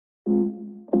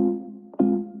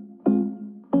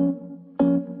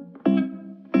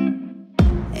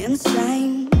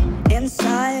Insane,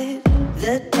 inside,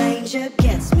 the danger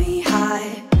gets me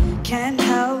high. Can't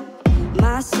help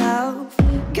myself,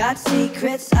 got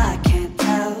secrets I can't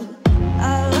tell.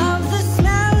 I love the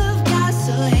smell of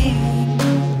gasoline,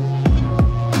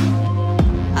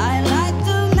 I light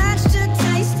the match to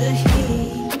taste the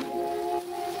heat.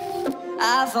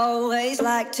 I've always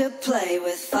liked to play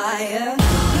with fire.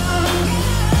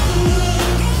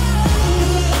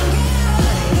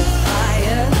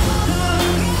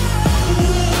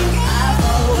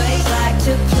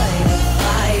 To play with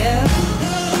fire,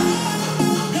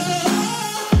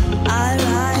 I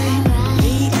ride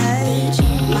the edge,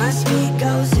 my speed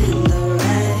goes in the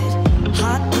red.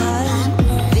 Hot blood,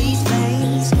 these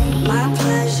veins, my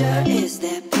pleasure is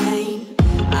their pain.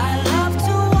 I love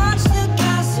to watch the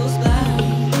castles burn,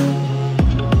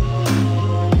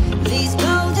 these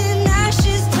golden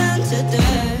ashes turn to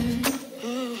dirt.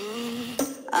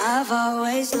 I've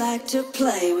always liked to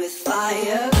play with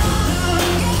fire.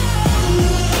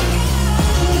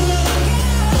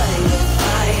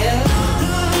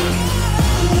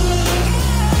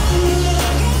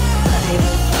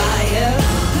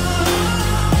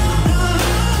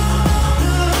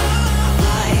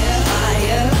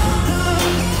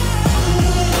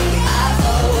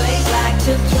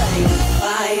 To play with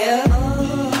fire,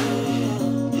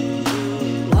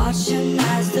 watching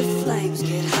as the flames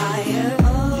get higher.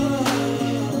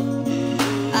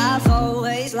 I've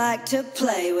always liked to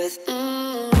play with